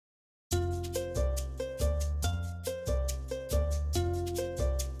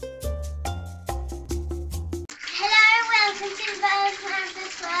version of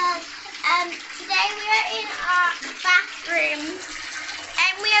this world. Today we are in our bathroom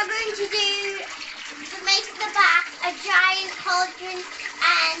and we are going to make the bath a giant cauldron,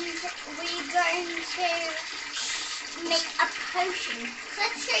 and we're going to make a potion.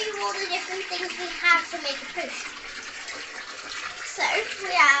 Let's show you all the different things we have to make a potion. So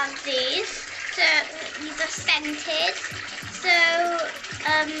we have these. So these are scented. So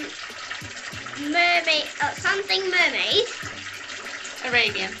mermaid, something mermaid.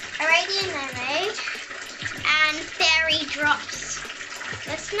 Arabian mermaid. And fairy drops.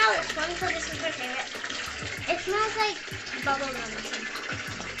 Let's smell this one because this is my favorite. It smells like bubble gum or something.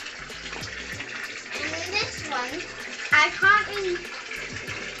 And then this one, I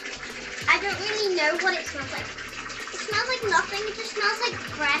don't really know what it smells like. It smells like nothing. It just smells like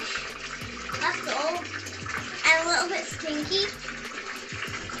fresh. That's all. And a little bit stinky.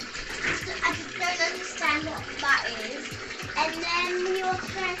 So I don't understand what that is. And then we also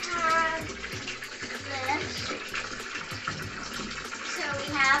have this. So we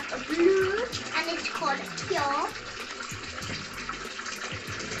have a blue, and it's called Pure.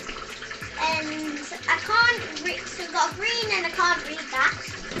 And I can't read, so we've got green and I can't read that.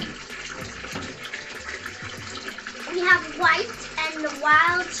 We have white and the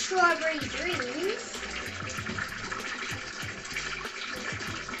wild strawberry dreams.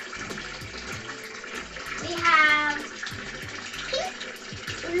 We have pink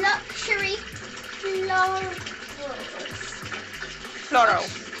luxury florals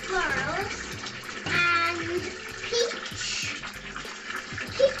and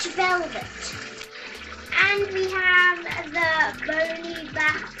peach velvet. And we have the bony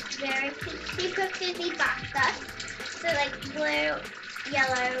bath, very super fizzy bath dust. So like blue,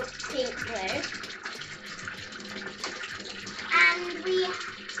 yellow, pink, blue. And we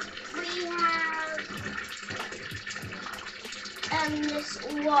have this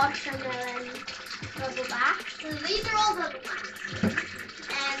watermelon bubble bath. So these are all bubble baths.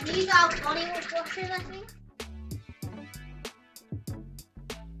 And these are body washers, I think.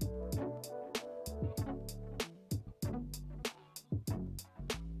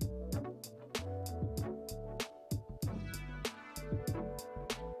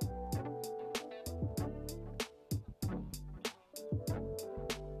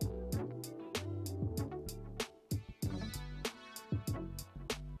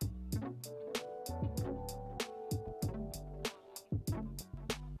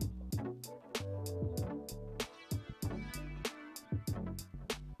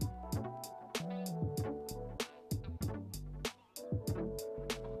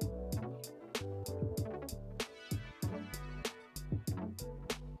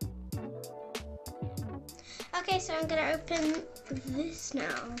 Okay, so I'm gonna open this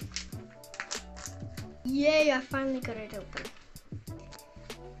now. Yay, I finally got it open.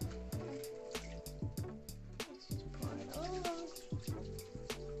 Let's just pour it over.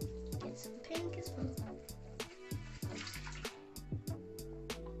 Get some pink as well.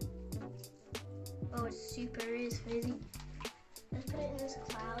 Oh, it super is fizzy. Let's put it in this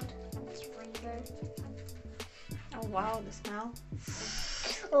cloud. It's rainbow. Oh wow, the smell.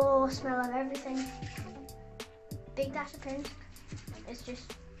 Oh, smell of everything. Big dash of pink. It's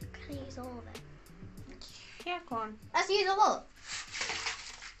just, can I use all of it? Yeah, go on. Let's use all.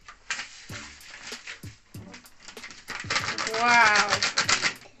 Wow.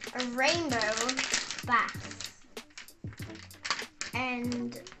 A rainbow bath.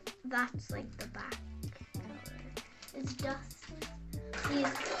 And that's like the back color. It's dusty.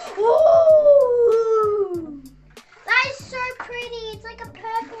 Ooh! That is so pretty. It's like a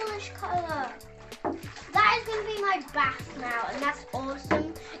purplish color. That is going to be my bath now, and that's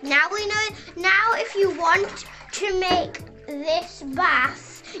awesome. Now we know, now if you want to make this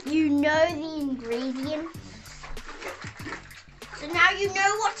bath, you know the ingredients. So now you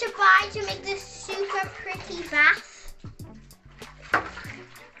know what to buy to make this super pretty bath.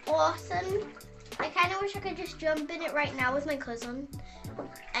 Awesome. I kind of wish I could just jump in it right now with my cousin.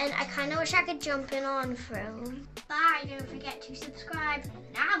 And I kind of wish I could jump in on film. Bye, don't forget to subscribe.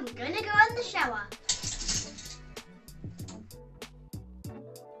 Now I'm going to go in the shower.